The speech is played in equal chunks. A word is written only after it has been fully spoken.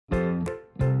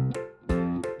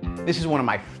This is one of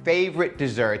my favorite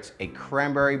desserts, a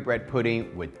cranberry bread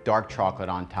pudding with dark chocolate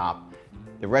on top.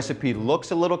 The recipe looks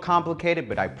a little complicated,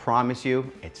 but I promise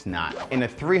you, it's not. In a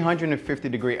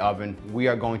 350-degree oven, we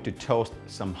are going to toast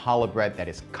some challah bread that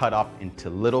is cut up into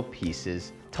little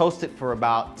pieces. Toast it for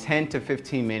about 10 to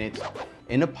 15 minutes.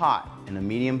 In a pot, in a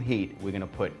medium heat, we're gonna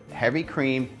put heavy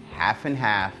cream, half and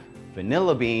half,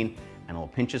 vanilla bean, and a little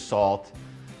pinch of salt.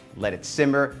 Let it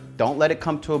simmer, don't let it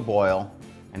come to a boil,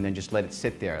 and then just let it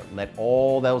sit there. Let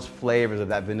all those flavors of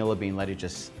that vanilla bean, let it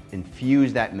just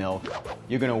infuse that milk.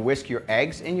 You're gonna whisk your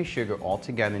eggs and your sugar all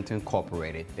together to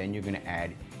incorporate it. Then you're gonna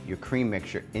add your cream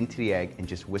mixture into the egg and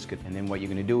just whisk it. And then what you're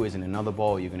gonna do is in another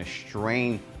bowl, you're gonna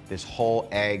strain this whole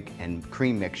egg and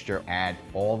cream mixture, add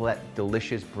all that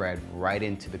delicious bread right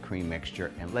into the cream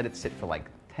mixture and let it sit for like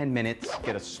 10 minutes.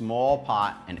 Get a small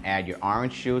pot and add your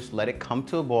orange juice, let it come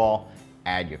to a boil,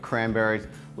 add your cranberries,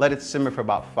 let it simmer for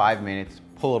about 5 minutes,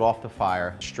 pull it off the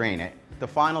fire, strain it. The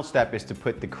final step is to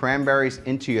put the cranberries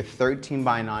into your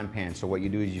 13x9 pan. So what you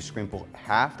do is you sprinkle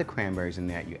half the cranberries in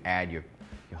there, you add your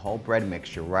whole bread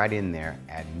mixture right in there,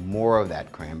 add more of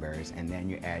that cranberries, and then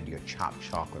you add your chopped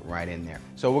chocolate right in there.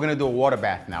 So we're gonna do a water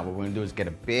bath now. What we're gonna do is get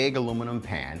a big aluminum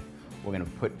pan. We're gonna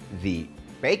put the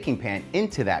baking pan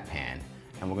into that pan,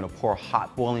 and we're gonna pour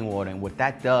hot boiling water, and what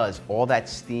that does, all that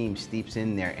steam steeps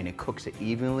in there and it cooks it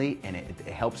evenly and it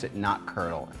helps it not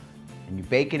curdle. And you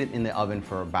bake it in the oven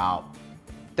for about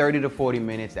 30 to 40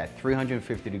 minutes at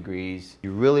 350 degrees.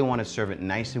 You really wanna serve it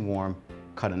nice and warm.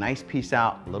 Cut a nice piece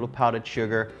out, a little powdered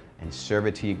sugar, and serve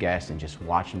it to your guests and just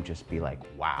watch them just be like,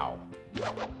 wow.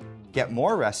 Get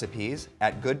more recipes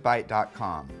at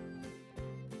goodbite.com.